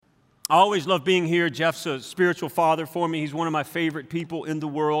I always love being here. Jeff's a spiritual father for me. He's one of my favorite people in the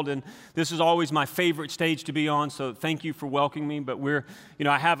world, and this is always my favorite stage to be on, so thank you for welcoming me. But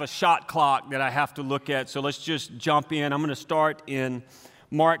I have a shot clock that I have to look at, so let's just jump in. I'm going to start in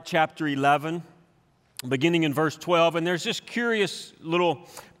Mark chapter 11, beginning in verse 12, and there's this curious little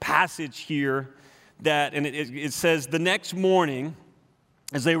passage here and it says, "The next morning,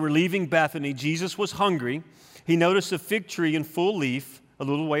 as they were leaving Bethany, Jesus was hungry. He noticed a fig tree in full leaf a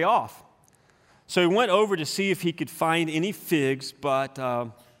little way off. So he went over to see if he could find any figs, but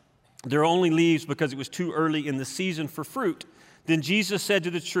there are only leaves because it was too early in the season for fruit. Then Jesus said to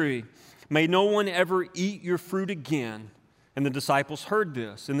the tree, 'May no one ever eat your fruit again.' And the disciples heard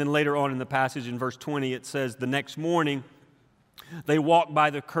this." And then later on in the passage in verse 20, it says, "The next morning they walked by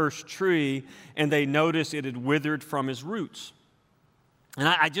the cursed tree, and they noticed it had withered from its roots." And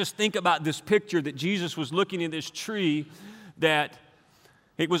I just think about this picture that Jesus was looking at this tree, that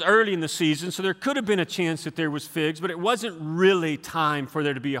it was early in the season, so there could have been a chance that there was figs, but it wasn't really time for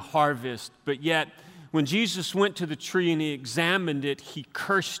there to be a harvest. But yet, when Jesus went to the tree and he examined it, he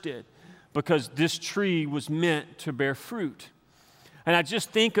cursed it because this tree was meant to bear fruit. And I just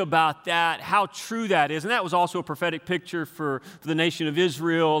think about that, how true that is. And that was also a prophetic picture for the nation of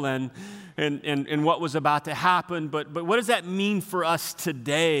Israel and what was about to happen. But what does that mean for us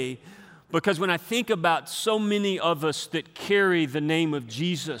today? Because when I think about so many of us that carry the name of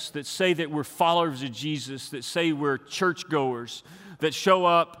Jesus, that say that we're followers of Jesus, that say we're churchgoers, that show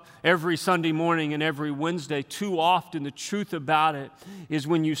up every Sunday morning and every Wednesday, too often the truth about it is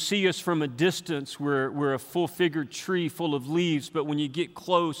when you see us from a distance, we're a full-figured tree full of leaves, but when you get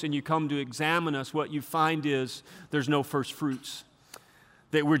close and you come to examine us, what you find is there's no first fruits,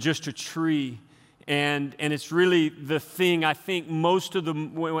 that we're just a tree. And it's really the thing, I think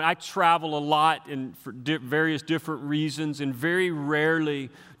when I travel a lot and for various different reasons, and very rarely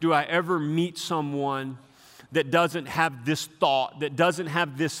do I ever meet someone that doesn't have this thought, that doesn't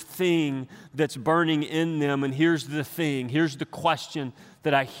have this thing that's burning in them. And here's the thing, here's the question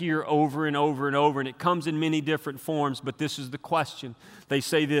that I hear over and over and over, and it comes in many different forms, but this is the question. They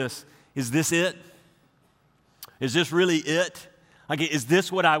say this: is this it? Is this really it? Like, is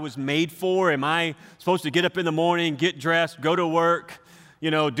this what I was made for? Am I supposed to get up in the morning, get dressed, go to work,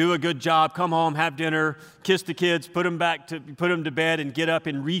 do a good job, come home, have dinner, kiss the kids, put them to bed, and get up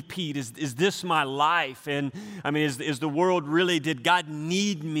and repeat? Is this my life? And I mean, is the world really? Did God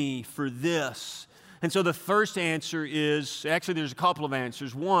need me for this? And so the first answer is, actually there's a couple of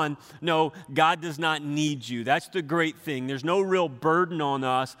answers. One, no, God does not need you. That's the great thing. There's no real burden on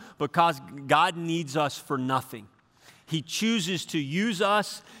us because God needs us for nothing. He chooses to use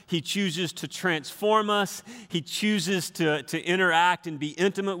us. He chooses to transform us. He chooses to interact and be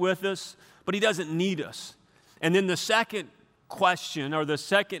intimate with us, but He doesn't need us. And then the second question, or the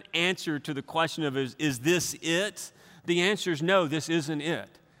second answer to the question of is this it? The answer is no, this isn't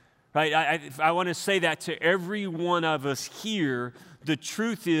it. Right? I want to say that to every one of us here. The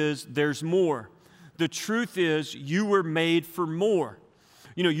truth is there's more. The truth is you were made for more.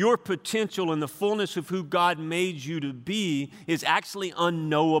 Your potential and the fullness of who God made you to be is actually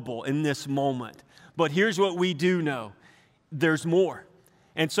unknowable in this moment. But here's what we do know. There's more.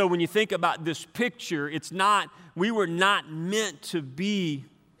 And so when you think about this picture, we were not meant to be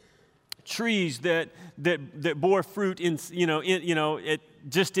trees that bore fruit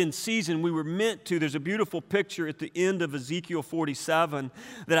just in season. We were meant to. There's a beautiful picture at the end of Ezekiel 47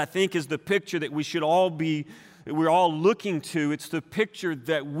 that I think is the picture that we're all looking to. It's the picture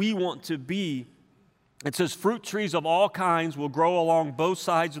that we want to be. It says, "Fruit trees of all kinds will grow along both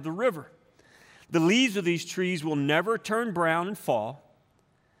sides of the river. The leaves of these trees will never turn brown and fall,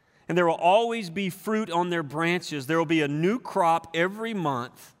 and there will always be fruit on their branches. There will be a new crop every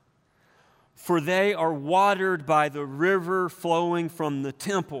month, for they are watered by the river flowing from the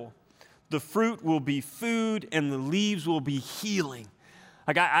temple. The fruit will be food, and the leaves will be healing."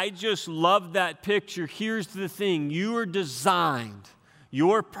 Like, I just love that picture. Here's the thing. You are designed,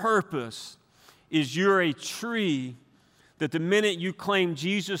 your purpose is you're a tree that the minute you claim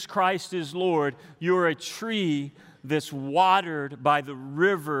Jesus Christ as Lord, you're a tree that's watered by the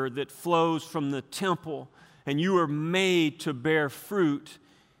river that flows from the temple. And you are made to bear fruit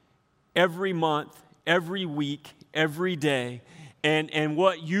every month, every week, every day. And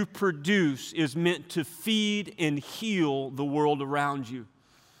what you produce is meant to feed and heal the world around you.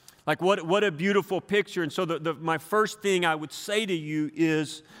 Like, what a beautiful picture. And so my first thing I would say to you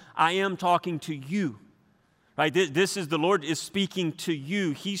is, I am talking to you. Right? This is the Lord is speaking to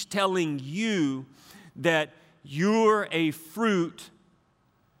you. He's telling you that you're a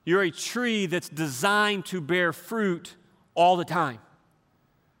tree that's designed to bear fruit all the time.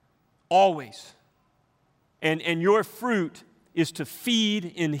 always. And your fruit is to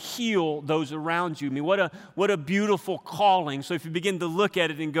feed and heal those around you. I mean, what a beautiful calling. So if you begin to look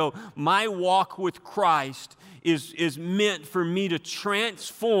at it and go, my walk with Christ is meant for me to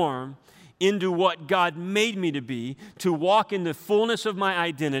transform into what God made me to be, to walk in the fullness of my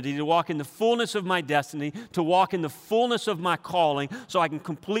identity, to walk in the fullness of my destiny, to walk in the fullness of my calling, so I can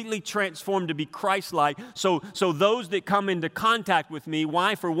completely transform to be Christ-like. So those that come into contact with me,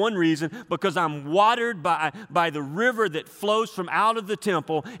 why? For one reason, because I'm watered by the river that flows from out of the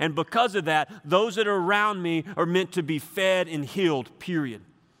temple, and because of that, those that are around me are meant to be fed and healed, period.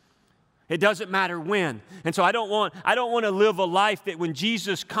 It doesn't matter when. And so I don't want to live a life that when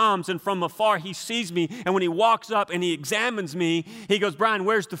Jesus comes and from afar he sees me, and when he walks up and he examines me, he goes, Brian,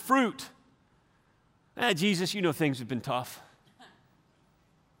 where's the fruit? Jesus, you know things have been tough.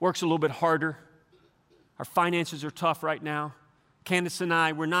 Work's a little bit harder. Our finances are tough right now. Candace and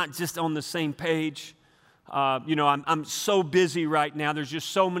I, we're not just on the same page. I'm so busy right now. There's just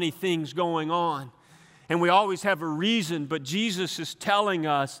so many things going on. And we always have a reason, but Jesus is telling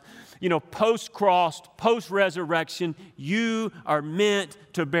us, post-cross, post-resurrection, you are meant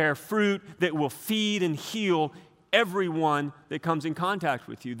to bear fruit that will feed and heal everyone that comes in contact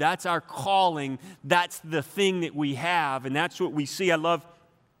with you. That's our calling. That's the thing that we have, and that's what we see. I love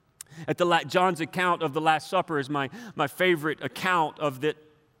John's account of the Last Supper is my favorite account of the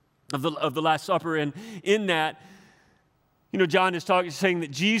Last Supper, and in that, John is saying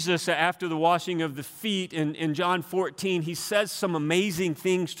that Jesus, after the washing of the feet in John 14, he says some amazing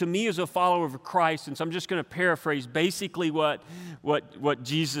things to me as a follower of Christ. And so I'm just going to paraphrase basically what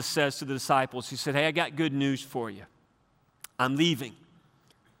Jesus says to the disciples. He said, hey, I got good news for you. I'm leaving.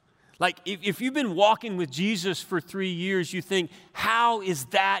 Like, if you've been walking with Jesus for 3 years, you think, how is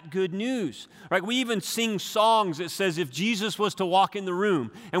that good news? Right? We even sing songs that says if Jesus was to walk in the room,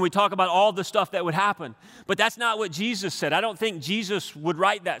 and we talk about all the stuff that would happen. But that's not what Jesus said. I don't think Jesus would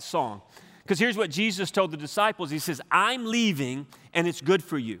write that song. Because here's what Jesus told the disciples. He says, I'm leaving, and it's good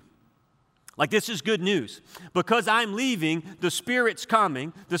for you. Like, this is good news. Because I'm leaving, the Spirit's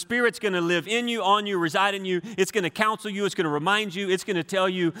coming. The Spirit's going to live in you, on you, reside in you. It's going to counsel you. It's going to remind you. It's going to tell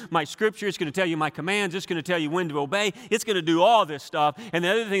you my scripture. It's going to tell you my commands. It's going to tell you when to obey. It's going to do all this stuff. And the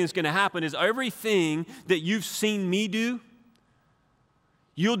other thing that's going to happen is everything that you've seen me do,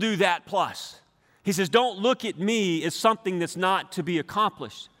 you'll do that plus. He says, don't look at me as something that's not to be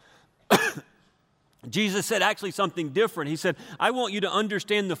accomplished. Jesus said actually something different. He said, I want you to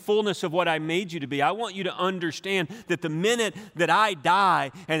understand the fullness of what I made you to be. I want you to understand that the minute that I die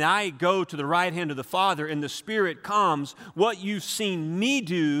and I go to the right hand of the Father and the Spirit comes, what you've seen me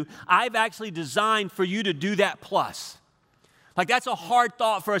do, I've actually designed for you to do that plus. Like, that's a hard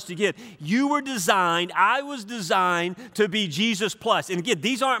thought for us to get. You were designed, I was designed to be Jesus plus. And again,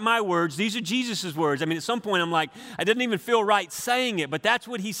 these aren't my words, these are Jesus' words. I mean, at some point I'm like, I didn't even feel right saying it, but that's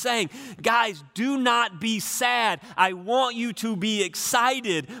what he's saying. Guys, do not be sad. I want you to be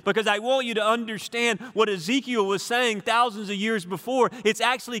excited because I want you to understand what Ezekiel was saying thousands of years before. It's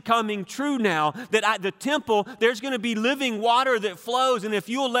actually coming true now that at the temple, there's going to be living water that flows. And if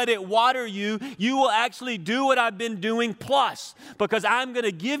you'll let it water you, you will actually do what I've been doing plus. Because I'm going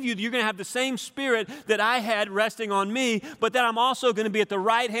to give you, you're going to have the same Spirit that I had resting on me, but that I'm also going to be at the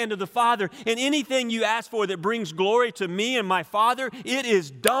right hand of the Father. And anything you ask for that brings glory to me and my Father, it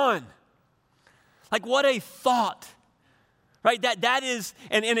is done. Like, what a thought, right? That is,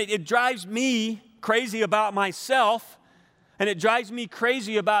 and it drives me crazy about myself, and it drives me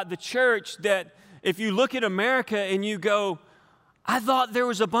crazy about the church that if you look at America and you go, I thought there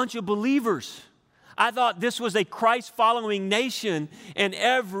was a bunch of believers. I thought this was a Christ-following nation, and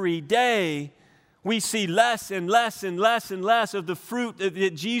every day we see less and less and less and less of the fruit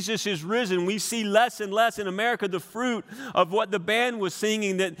that Jesus is risen. We see less and less in America the fruit of what the band was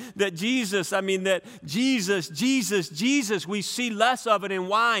singing, that Jesus, we see less of it. And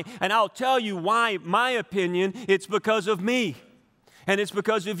why? And I'll tell you why, my opinion, it's because of me, and it's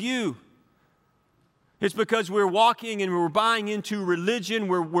because of you. It's because we're walking and we're buying into religion.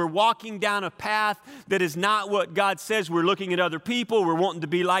 We're walking down a path that is not what God says. We're looking at other people. We're wanting to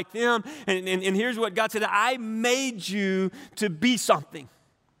be like them. And here's what God said. I made you to be something.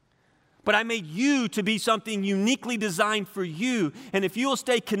 But I made you to be something uniquely designed for you. And if you'll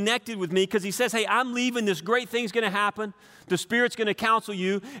stay connected with me, because he says, hey, I'm leaving, this great thing's going to happen. The Spirit's going to counsel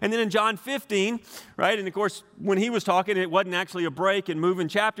you. And then in John 15, right, and of course, when he was talking, it wasn't actually a break and moving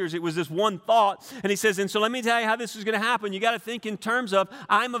chapters. It was this one thought. And he says, and so let me tell you how this is going to happen. You got to think in terms of,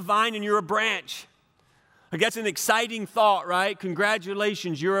 I'm a vine and you're a branch. Like, that's an exciting thought, right?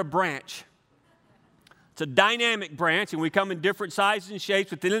 Congratulations, you're a branch. It's a dynamic branch, and we come in different sizes and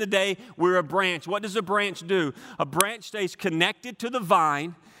shapes. But at the end of the day, we're a branch. What does a branch do? A branch stays connected to the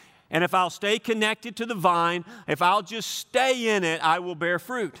vine, and if I'll stay connected to the vine, if I'll just stay in it, I will bear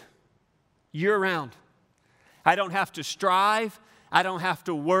fruit year-round. I don't have to strive. I don't have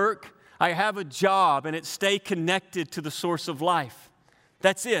to work. I have a job, and it's stay connected to the source of life.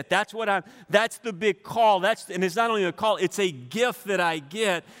 That's it. That's the big call. And it's not only a call, it's a gift that I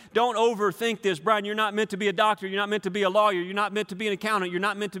get. Don't overthink this, Brian. You're not meant to be a doctor. You're not meant to be a lawyer. You're not meant to be an accountant. You're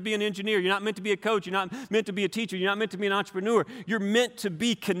not meant to be an engineer. You're not meant to be a coach. You're not meant to be a teacher. You're not meant to be an entrepreneur. You're meant to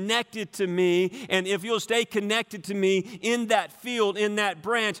be connected to me. And if you'll stay connected to me in that field, in that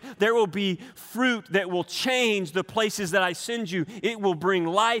branch, there will be fruit that will change the places that I send you. It will bring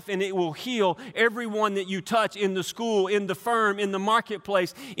life and it will heal everyone that you touch in the school, in the firm, in the marketplace.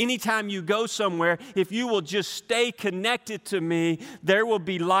 Anytime you go somewhere, if you will just stay connected to me, there will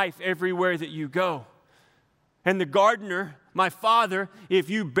be life everywhere that you go. And the gardener, my Father, if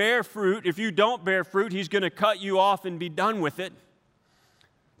you bear fruit, if you don't bear fruit, He's going to cut you off and be done with it.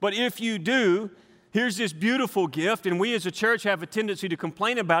 But if you do, here's this beautiful gift, and we as a church have a tendency to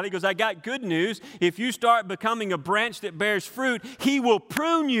complain about it. He goes, I got good news. If you start becoming a branch that bears fruit, He will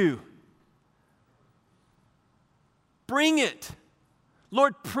prune you. Bring it.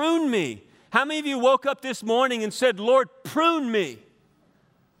 Lord, prune me. How many of you woke up this morning and said, Lord, prune me?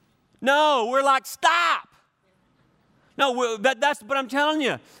 No, we're like, stop. No, that's what I'm telling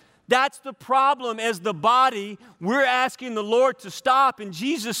you. That's the problem as the body. We're asking the Lord to stop. And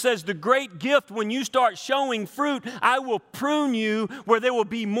Jesus says the great gift when you start showing fruit, I will prune you where there will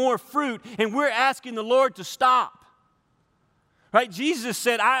be more fruit. And we're asking the Lord to stop. Right? Jesus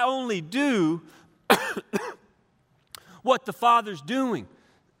said, I only do what the Father's doing.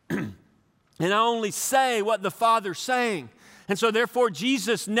 And I only say what the Father's saying. And so therefore,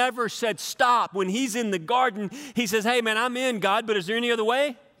 Jesus never said stop. When He's in the garden, He says, hey man, I'm in, God, but is there any other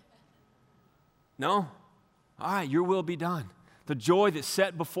way? No. All right, your will be done. The joy that's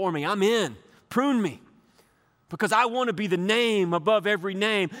set before me, I'm in. Prune me. Because I want to be the name above every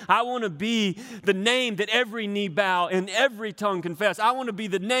name. I want to be the name that every knee bow and every tongue confess. I want to be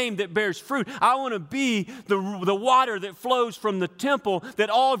the name that bears fruit. I want to be the water that flows from the temple, that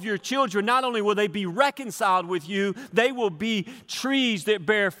all of your children, not only will they be reconciled with you, they will be trees that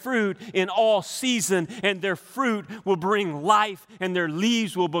bear fruit in all season, and their fruit will bring life, and their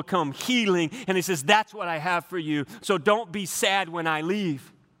leaves will become healing. And He says, that's what I have for you. So don't be sad when I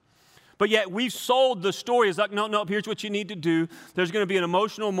leave. But yet we've sold the story. It's like, no, here's what you need to do. There's going to be an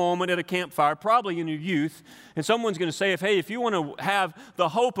emotional moment at a campfire, probably in your youth, and someone's going to say, if you want to have the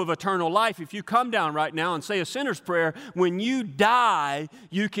hope of eternal life, if you come down right now and say a sinner's prayer, when you die,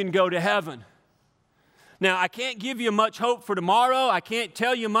 you can go to heaven. Now, I can't give you much hope for tomorrow. I can't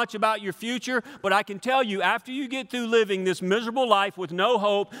tell you much about your future, but I can tell you after you get through living this miserable life with no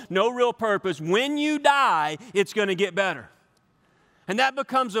hope, no real purpose, when you die, it's going to get better. And that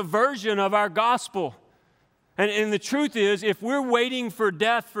becomes a version of our gospel. And the truth is, if we're waiting for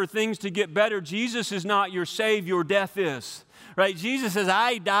death for things to get better, Jesus is not your Savior, death is. Right? Jesus says,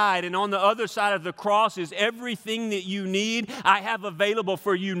 I died, and on the other side of the cross is everything that you need I have available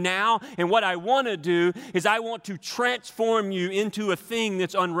for you now. And what I want to do is I want to transform you into a thing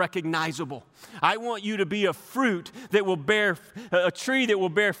that's unrecognizable. I want you to be a fruit that will bear, a tree that will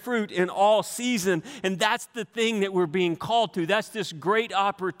bear fruit in all season. And that's the thing that we're being called to. That's this great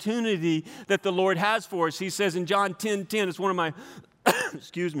opportunity that the Lord has for us. He says in John 10:10, it's one of my,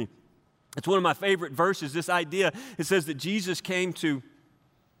 excuse me, it's one of my favorite verses, this idea. It says that Jesus came to,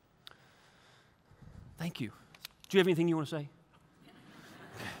 thank you. Do you have anything you want to say?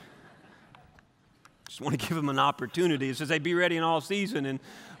 Just want to give him an opportunity. It says, hey, be ready in all season.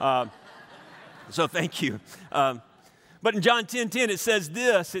 And so thank you. But in John 10:10, it says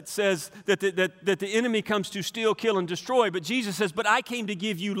this. It says that the enemy comes to steal, kill, and destroy. But Jesus says, but I came to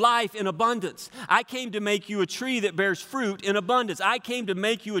give you life in abundance. I came to make you a tree that bears fruit in abundance. I came to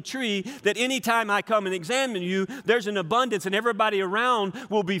make you a tree that anytime I come and examine you, there's an abundance, and everybody around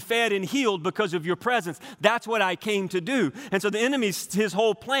will be fed and healed because of your presence. That's what I came to do. And so the enemy's, his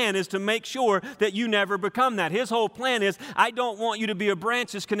whole plan is to make sure that you never become that. His whole plan is, I don't want you to be a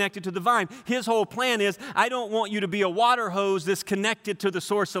branch that's connected to the vine. His whole plan is, I don't want you to be a water hose that's connected to the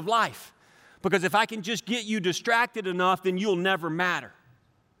source of life. Because if I can just get you distracted enough, then you'll never matter.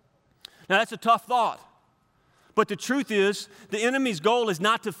 Now that's a tough thought. But the truth is, the enemy's goal is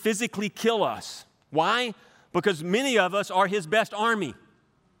not to physically kill us. Why? Because many of us are his best army.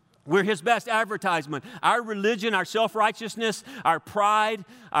 We're his best advertisement. Our religion, our self-righteousness, our pride,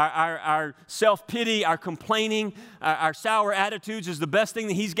 our self-pity, our complaining, our sour attitudes is the best thing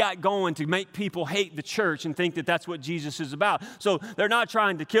that he's got going to make people hate the church and think that that's what Jesus is about. So they're not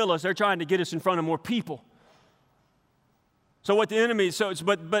trying to kill us. They're trying to get us in front of more people. So what the enemy, so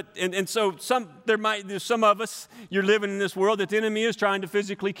there's some of us, you're living in this world that the enemy is trying to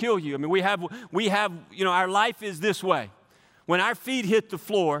physically kill you. I mean, we have, our life is this way. When our feet hit the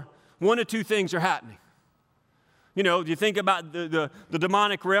floor, one of two things are happening. You think about the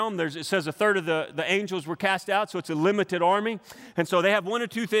demonic realm, it says a third of the angels were cast out, so it's a limited army. And so they have one of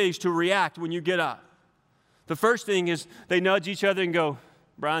two things to react when you get up. The first thing is they nudge each other and go,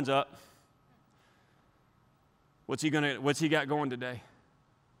 Brian's up. What's he got going today?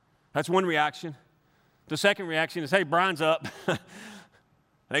 That's one reaction. The second reaction is, hey, Brian's up.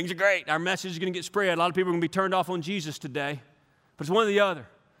 Things are great. Our message is going to get spread. A lot of people are going to be turned off on Jesus today. But it's one or the other.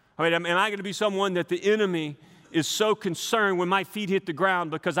 I mean, am I going to be someone that the enemy is so concerned when my feet hit the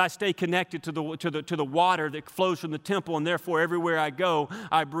ground because I stay connected to the water that flows from the temple, and therefore everywhere I go,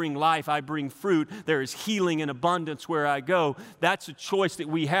 I bring life, I bring fruit. There is healing and abundance where I go. That's a choice that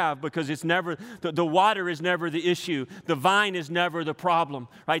we have, because it's never, the water is never the issue. The vine is never the problem,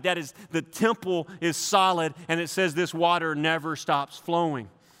 right? That is, the temple is solid, and it says this water never stops flowing.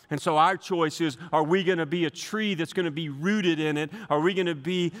 And so our choice is, are we going to be a tree that's going to be rooted in it? Are we going to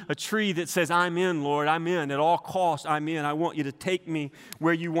be a tree that says, I'm in, Lord, I'm in. At all costs, I'm in. I want you to take me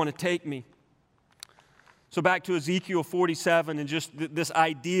where you want to take me. So back to Ezekiel 47 and just this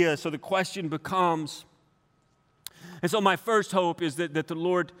idea. So the question becomes, and so my first hope is that the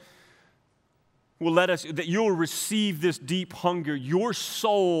Lord will let us, that you'll receive this deep hunger. Your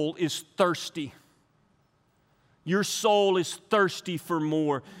soul is thirsty. Your soul is thirsty for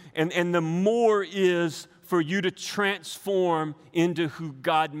more. And the more is for you to transform into who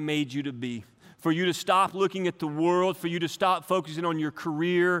God made you to be. For you to stop looking at the world, for you to stop focusing on your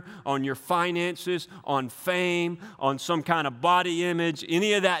career, on your finances, on fame, on some kind of body image,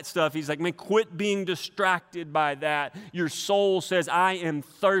 any of that stuff. He's like, man, quit being distracted by that. Your soul says, I am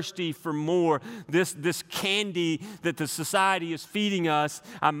thirsty for more. This candy that the society is feeding us,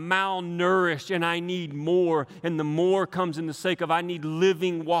 I'm malnourished and I need more. And the more comes in the sake of, I need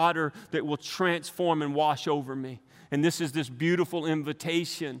living water that will transform and wash over me. And this is this beautiful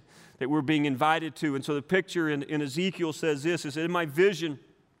invitation that we're being invited to. And so the picture in Ezekiel says this. It said, in my vision,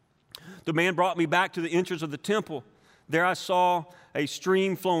 the man brought me back to the entrance of the temple. There I saw a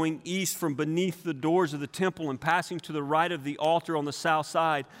stream flowing east from beneath the doors of the temple and passing to the right of the altar on the south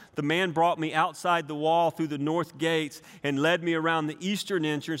side. The man brought me outside the wall through the north gates and led me around the eastern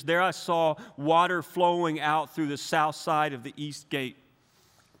entrance. There I saw water flowing out through the south side of the east gate.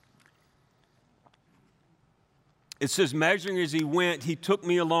 It says, measuring as he went, he took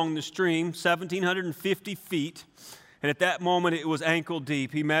me along the stream, 1,750 feet. And at that moment, it was ankle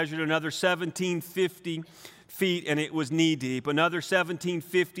deep. He measured another 1,750 feet, and it was knee deep. Another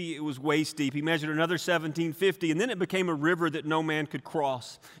 1,750, it was waist deep. He measured another 1,750, and then it became a river that no man could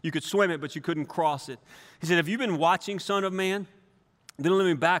cross. You could swim it, but you couldn't cross it. He said, have you been watching, Son of Man? Then led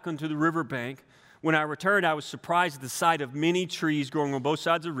me back onto the riverbank. When I returned, I was surprised at the sight of many trees growing on both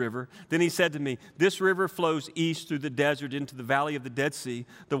sides of the river. Then he said to me, this river flows east through the desert into the valley of the Dead Sea.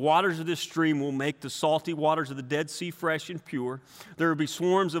 The waters of this stream will make the salty waters of the Dead Sea fresh and pure. There will be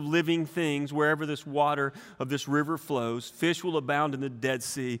swarms of living things wherever this water of this river flows. Fish will abound in the Dead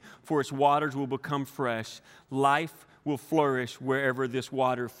Sea, for its waters will become fresh. Life will flourish wherever this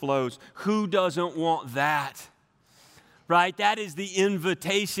water flows. Who doesn't want that? Right? That is the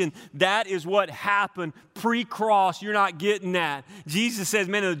invitation. That is what happened pre-cross. You're not getting that. Jesus says,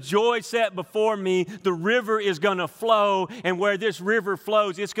 man, the joy set before me, the river is going to flow, and where this river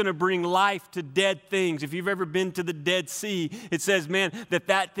flows, it's going to bring life to dead things. If you've ever been to the Dead Sea, it says, man,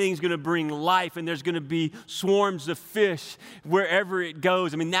 that thing's going to bring life, and there's going to be swarms of fish wherever it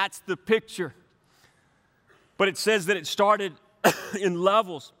goes. I mean, that's the picture. But it says that it started in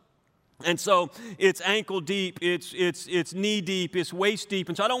levels. And so it's ankle deep, it's knee deep, it's waist deep.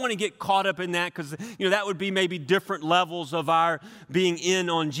 And so I don't want to get caught up in that, because that would be maybe different levels of our being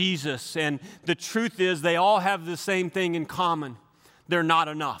in on Jesus. And the truth is, they all have the same thing in common. They're not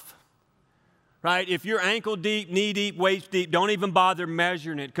enough. Right? If you're ankle deep, knee deep, waist deep, don't even bother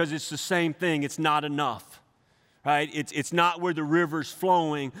measuring it, because it's the same thing. It's not enough. Right? It's not where the river's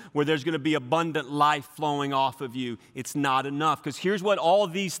flowing, where there's going to be abundant life flowing off of you. It's not enough. Because here's what all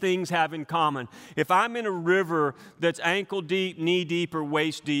of these things have in common. If I'm in a river that's ankle deep, knee deep, or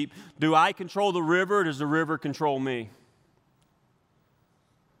waist deep, do I control the river, or does the river control me?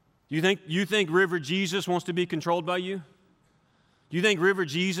 You think River Jesus wants to be controlled by you? Do you think River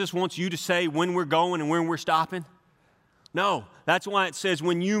Jesus wants you to say when we're going and when we're stopping? No. That's why it says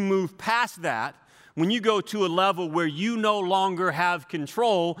when you move past that, when you go to a level where you no longer have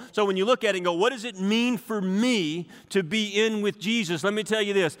control. So when you look at it and go, what does it mean for me to be in with Jesus? Let me tell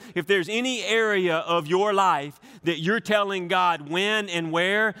you this. If there's any area of your life that you're telling God when and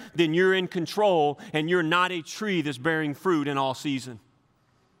where, then you're in control and you're not a tree that's bearing fruit in all season.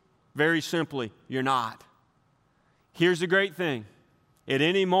 Very simply, you're not. Here's the great thing. At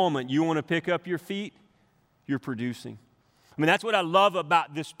any moment you want to pick up your feet, you're producing. I mean, that's what I love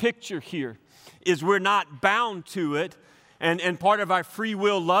about this picture here, is we're not bound to it. And part of our free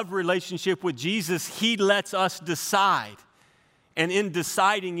will love relationship with Jesus, He lets us decide. And in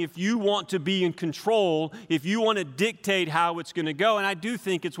deciding, if you want to be in control, if you want to dictate how it's going to go, and I do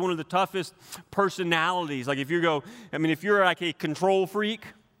think it's one of the toughest personalities. Like if you're like a control freak,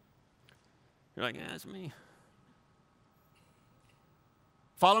 you're like, yeah, that's me.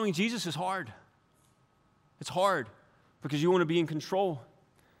 Following Jesus is hard. It's hard because you want to be in control.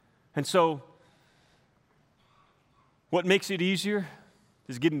 And so, what makes it easier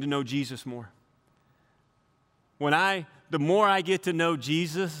is getting to know Jesus more. The more I get to know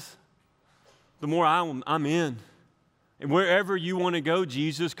Jesus, the more I'm in. And wherever you want to go,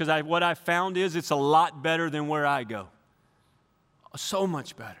 Jesus, because what I found is it's a lot better than where I go. So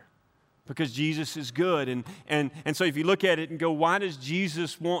much better. Because Jesus is good. And so if you look at it and go, why does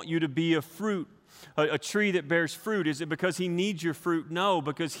Jesus want you to be a tree that bears fruit? Is it because He needs your fruit? No,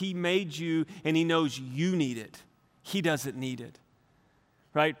 because He made you and He knows you need it. He doesn't need it.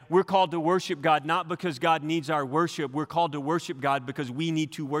 Right? We're called to worship God not because God needs our worship. We're called to worship God because we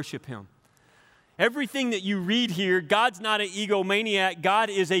need to worship Him. Everything that you read here, God's not an egomaniac. God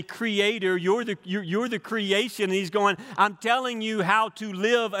is a creator. You're the creation. And He's going, I'm telling you how to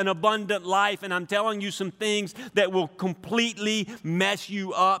live an abundant life, and I'm telling you some things that will completely mess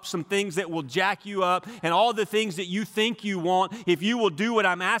you up, some things that will jack you up, and all the things that you think you want. If you will do what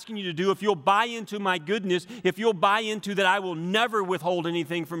I'm asking you to do, if you'll buy into my goodness, if you'll buy into that I will never withhold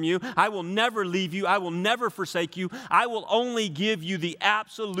anything from you, I will never leave you, I will never forsake you, I will only give you the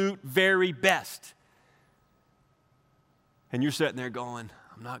absolute very best. And you're sitting there going,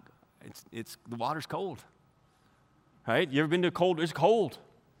 the water's cold. Right? You ever been to a cold? It's cold.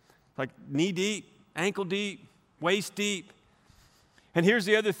 Like knee deep, ankle deep, waist deep. And here's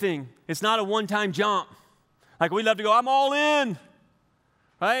the other thing. It's not a one-time jump. Like we love to go, I'm all in.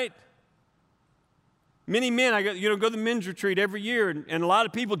 Right? Many men, go to the men's retreat every year, and a lot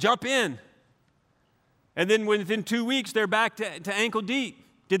of people jump in. And then within 2 weeks, they're back to ankle deep.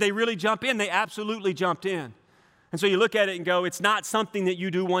 Did they really jump in? They absolutely jumped in. And so you look at it and go, it's not something that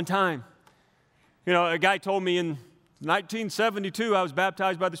you do one time. You know, a guy told me in 1972 I was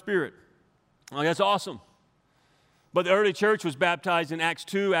baptized by the Spirit. Well, that's awesome. But the early church was baptized in Acts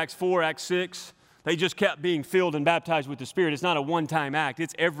 2, Acts 4, Acts 6. They just kept being filled and baptized with the Spirit. It's not a one-time act.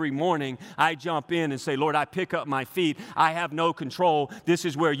 It's every morning I jump in and say, Lord, I pick up my feet. I have no control. This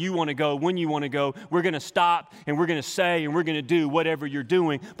is where you want to go, when you want to go. We're going to stop and we're going to say and we're going to do whatever you're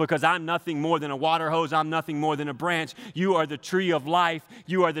doing because I'm nothing more than a water hose. I'm nothing more than a branch. You are the tree of life.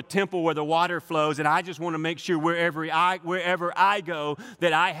 You are the temple where the water flows. And I just want to make sure wherever I go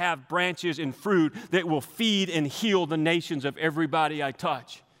that I have branches and fruit that will feed and heal the nations of everybody I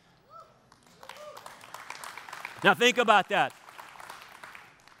touch. Now think about that.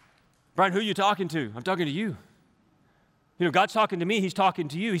 Brian, who are you talking to? I'm talking to you. You know, God's talking to me. He's talking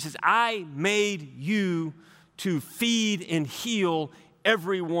to you. He says, I made you to feed and heal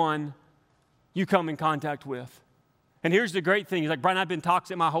everyone you come in contact with. And here's the great thing. He's like, Brian, I've been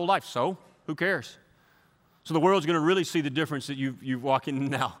toxic my whole life. So who cares? So the world's going to really see the difference that you walk in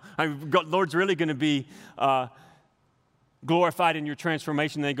now. Lord's really going to be glorified in your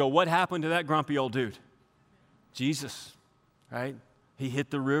transformation. They go, what happened to that grumpy old dude? Jesus, right? He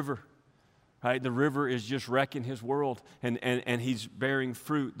hit the river, right? The river is just wrecking his world, and he's bearing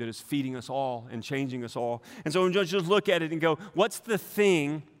fruit that is feeding us all and changing us all. And so just look at it and go, what's the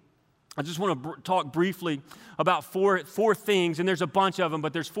thing? I just want to talk briefly about four things, and there's a bunch of them,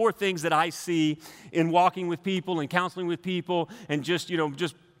 but there's 4 things that I see in walking with people and counseling with people and just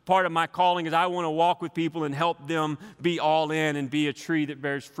part of my calling is I want to walk with people and help them be all in and be a tree that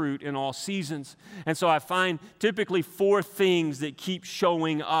bears fruit in all seasons. And so I find typically 4 things that keep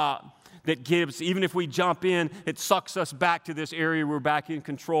showing up that gives, even if we jump in, it sucks us back to this area where we're back in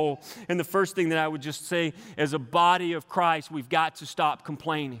control. And the first thing that I would just say, as a body of Christ, we've got to stop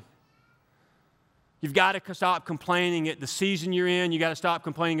complaining. You've got to stop complaining at the season you're in. You've got to stop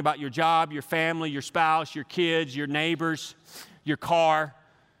complaining about your job, your family, your spouse, your kids, your neighbors, your car,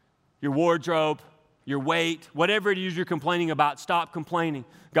 your wardrobe. your weight, whatever it is you're complaining about, stop complaining.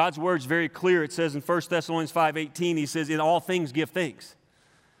 God's word's very clear. It says in 1 Thessalonians 5:18, he says, in all things give thanks.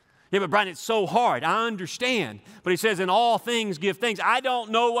 Yeah, but Brian, it's so hard. I understand. But he says, in all things give thanks. I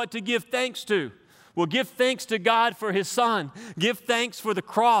don't know what to give thanks to. Well, give thanks to God for His Son. Give thanks for the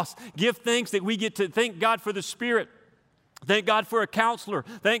cross. Give thanks that we get to thank God for the Spirit. Thank God for a counselor.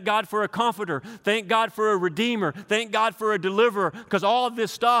 Thank God for a comforter. Thank God for a redeemer. Thank God for a deliverer. Because all of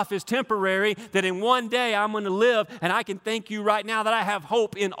this stuff is temporary, that in one day I'm going to live, and I can thank you right now that I have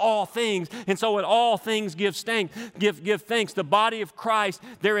hope in all things. And so in all things give thanks. Give thanks. The body of Christ,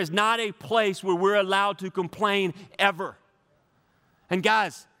 there is not a place where we're allowed to complain ever. And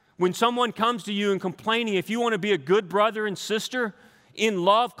guys, when someone comes to you and complaining, if you want to be a good brother and sister, in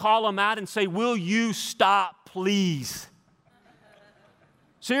love, call them out and say, will you stop, please?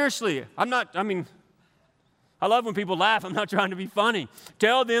 Seriously, I love when people laugh. I'm not trying to be funny.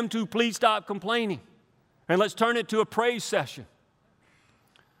 Tell them to please stop complaining. And let's turn it to a praise session.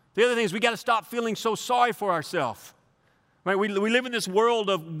 The other thing is we got to stop feeling so sorry for ourselves. Right? We live in this world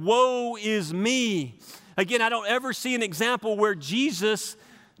of woe is me. Again, I don't ever see an example where Jesus,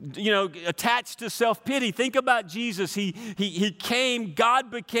 attached to self-pity. Think about Jesus. He came,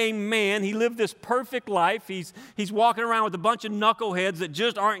 God became man. He lived this perfect life. He's walking around with a bunch of knuckleheads that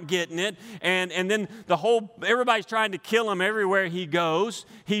just aren't getting it. And then everybody's trying to kill him everywhere he goes.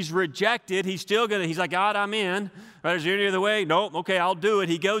 He's rejected. He's like, God, I'm in. Right, is there any other way? Nope. Okay, I'll do it.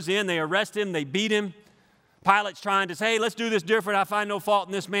 He goes in. They arrest him. They beat him. Pilate's trying to say, hey, let's do this different. I find no fault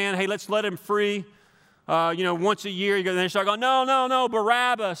in this man. Hey, let's let him free. Once a year, they start going, no,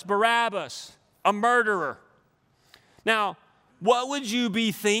 Barabbas, a murderer. Now, what would you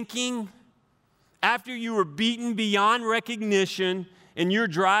be thinking after you were beaten beyond recognition and you're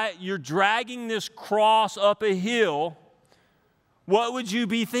dragging this cross up a hill? What would you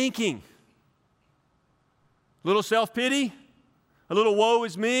be thinking? A little self-pity? A little woe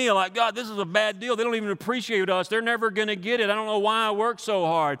is me. I'm like, God, this is a bad deal. They don't even appreciate us. They're never going to get it. I don't know why I work so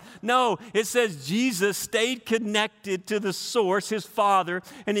hard. No, it says Jesus stayed connected to the source, His Father,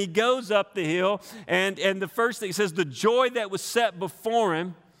 and He goes up the hill. And the first thing, it says the joy that was set before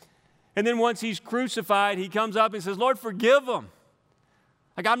Him. And then once He's crucified, He comes up and says, Lord, forgive them.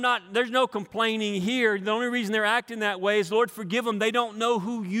 There's no complaining here. The only reason they're acting that way is, Lord, forgive them. They don't know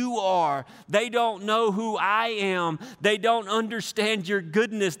who you are. They don't know who I am. They don't understand your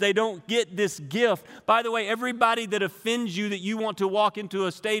goodness. They don't get this gift. By the way, everybody that offends you, that you want to walk into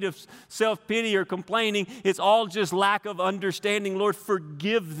a state of self-pity or complaining, it's all just lack of understanding. Lord,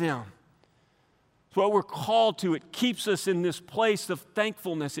 forgive them. It's what we're called to. It keeps us in this place of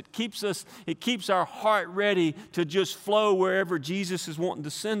thankfulness. It keeps our heart ready to just flow wherever Jesus is wanting to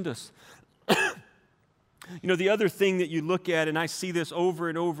send us. The other thing that you look at, and I see this over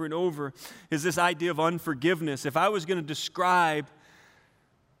and over and over, is this idea of unforgiveness. If I was going to describe,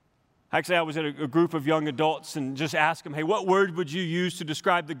 actually I was at a group of young adults and just asked them, hey, what word would you use to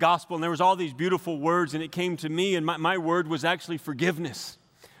describe the gospel? And there was all these beautiful words, and it came to me, and my word was actually forgiveness.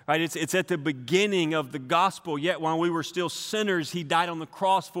 Right? It's at the beginning of the gospel. Yet while we were still sinners, He died on the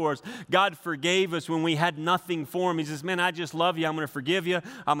cross for us. God forgave us when we had nothing for Him. He says, man, I just love you. I'm going to forgive you.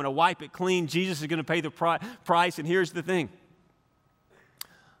 I'm going to wipe it clean. Jesus is going to pay the price. And here's the thing.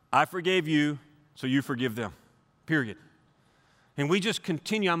 I forgave you, so you forgive them. Period. And we just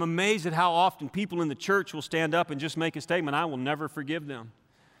continue. I'm amazed at how often people in the church will stand up and just make a statement, I will never forgive them.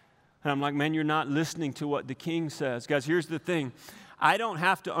 And I'm like, man, you're not listening to what the King says. Guys, here's the thing. I don't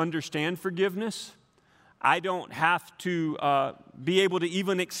have to understand forgiveness. I don't have to be able to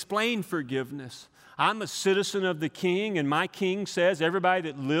even explain forgiveness. I'm a citizen of the King, and my King says everybody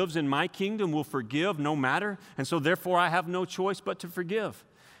that lives in my kingdom will forgive no matter. And so therefore I have no choice but to forgive.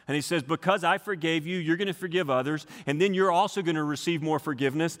 And He says, because I forgave you, you're going to forgive others, and then you're also going to receive more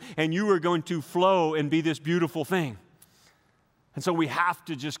forgiveness, and you are going to flow and be this beautiful thing. And so we have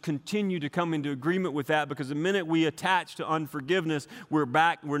to just continue to come into agreement with that, because the minute we attach to unforgiveness, we're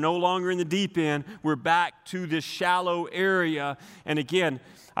back. We're no longer in the deep end. We're back to this shallow area. And again,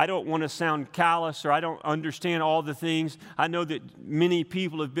 I don't want to sound callous, or I don't understand all the things. I know that many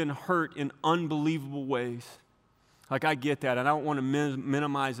people have been hurt in unbelievable ways. Like, I get that, and I don't want to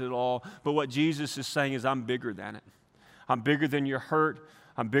minimize it at all. But what Jesus is saying is, I'm bigger than it. I'm bigger than your hurt.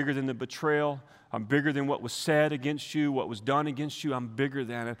 I'm bigger than the betrayal. I'm bigger than what was said against you, what was done against you. I'm bigger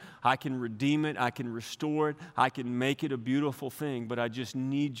than it. I can redeem it. I can restore it. I can make it a beautiful thing. But I just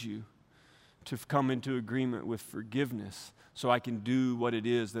need you to come into agreement with forgiveness so I can do what it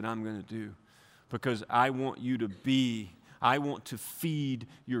is that I'm going to do. Because I want you to be I want to feed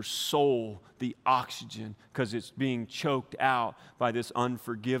your soul the oxygen because it's being choked out by this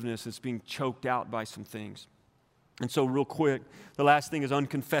unforgiveness. It's being choked out by some things. And so real quick, the last thing is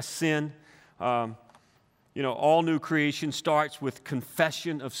unconfessed sin. All new creation starts with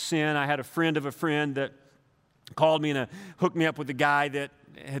confession of sin. I had a friend of a friend that called me and hooked me up with a guy that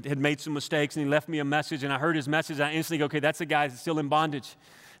had made some mistakes, and he left me a message, and I heard his message. I instantly go, okay, that's the guy that's still in bondage.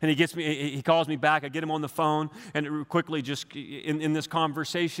 And he calls me back. I get him on the phone, and quickly just in this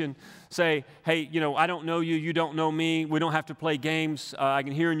conversation say, hey, I don't know you. You don't know me. We don't have to play games. I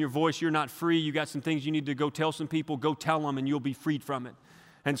can hear in your voice you're not free. You got some things you need to go tell some people. Go tell them, and you'll be freed from it.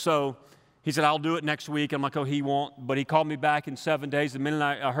 And so he said, I'll do it next week. I'm like, oh, he won't. But he called me back in 7 days. The minute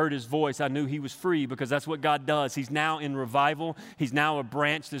I heard his voice, I knew he was free because that's what God does. He's now in revival. He's now a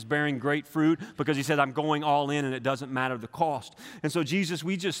branch that's bearing great fruit because he said, I'm going all in and it doesn't matter the cost. And so, Jesus,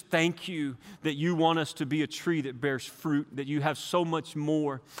 we just thank you that you want us to be a tree that bears fruit, that you have so much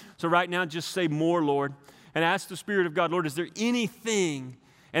more. So right now, just say more, Lord, and ask the Spirit of God, Lord, is there anything?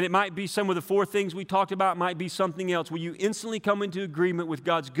 And it might be some of the 4 things we talked about, might be something else. Will you instantly come into agreement with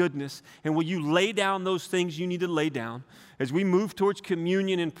God's goodness? And will you lay down those things you need to lay down? As we move towards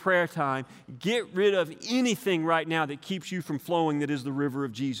communion and prayer time, get rid of anything right now that keeps you from flowing that is the river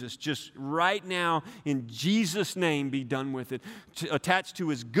of Jesus. Just right now, in Jesus' name, be done with it. Attached to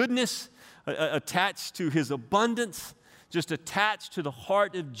His goodness, attached to His abundance, just attached to the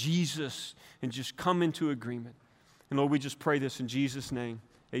heart of Jesus and just come into agreement. And Lord, we just pray this in Jesus' name.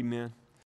 Amen.